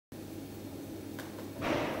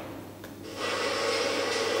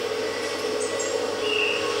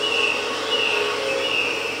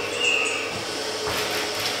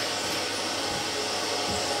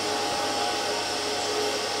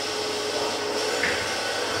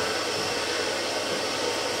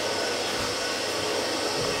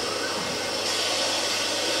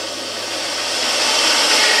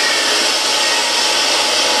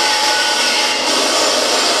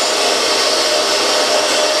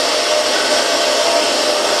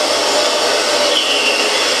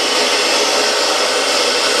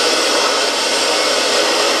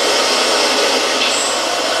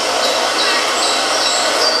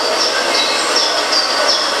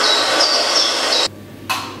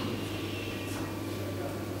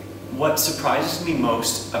What surprises me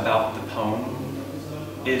most about the poem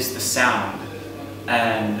is the sound,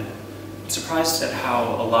 and I'm surprised at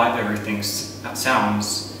how alive everything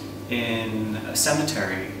sounds in a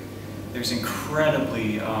cemetery. There's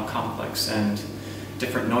incredibly complex and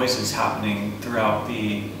different noises happening throughout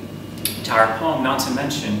the entire poem, not to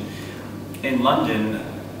mention in London.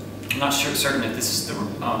 I'm not certain if this is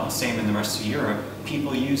the same in the rest of Europe.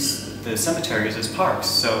 People use the cemeteries as parks,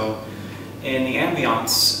 so in the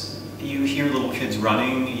ambience you hear little kids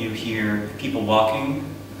running, you hear people walking,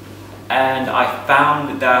 and I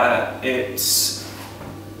found that it's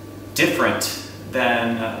different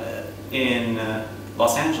than in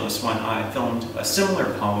Los Angeles when I filmed a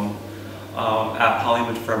similar poem at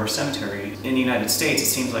Hollywood Forever Cemetery. In the United States, it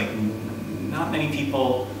seems like not many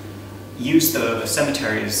people use the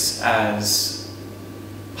cemeteries as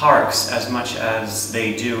parks as much as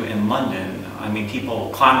they do in London. I mean, people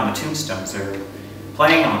climb on the tombstones, they're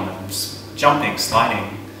playing on them, jumping,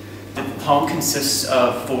 sliding. The poem consists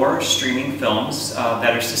of 4 streaming films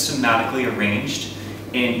that are systematically arranged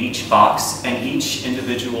in each box, and each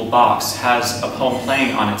individual box has a poem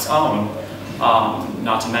playing on its own,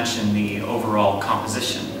 not to mention the overall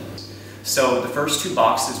composition. So the first 2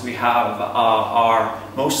 boxes we have are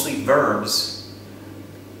mostly verbs,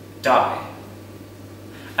 die.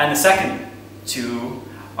 And the second 2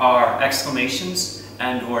 are exclamations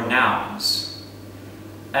and or nouns.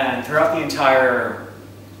 And throughout the entire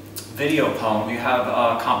video poem, we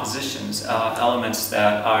have compositions, elements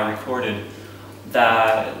that I recorded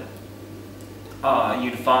that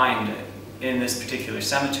you'd find in this particular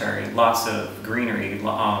cemetery. Lots of greenery,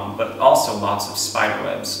 but also lots of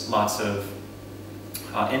spiderwebs, lots of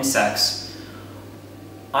insects.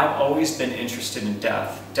 I've always been interested in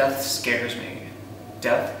death. Death scares me.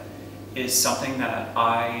 Death is something that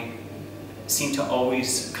I seem to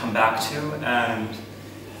always come back to, and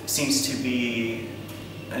seems to be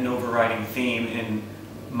an overriding theme in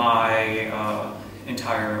my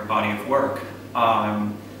entire body of work.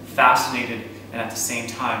 I'm fascinated and at the same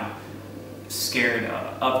time scared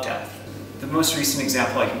of death. The most recent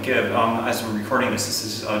example I can give, as I'm recording this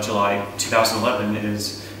is July 2011,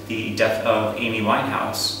 is the death of Amy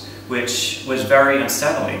Winehouse, which was very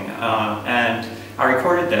unsettling. And I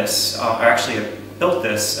recorded this, I actually built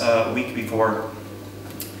this a week before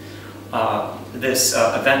this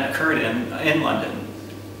event occurred in London.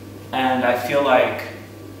 And I feel like,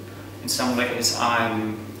 in some ways,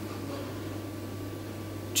 I'm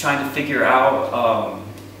trying to figure out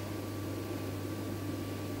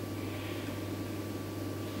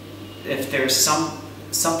if there's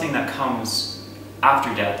something that comes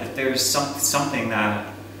after death, if there's something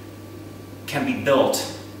that can be built,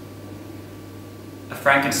 a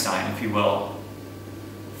Frankenstein, if you will,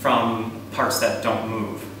 from parts that don't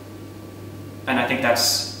move. And I think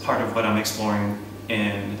that's part of what I'm exploring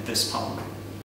in this poem.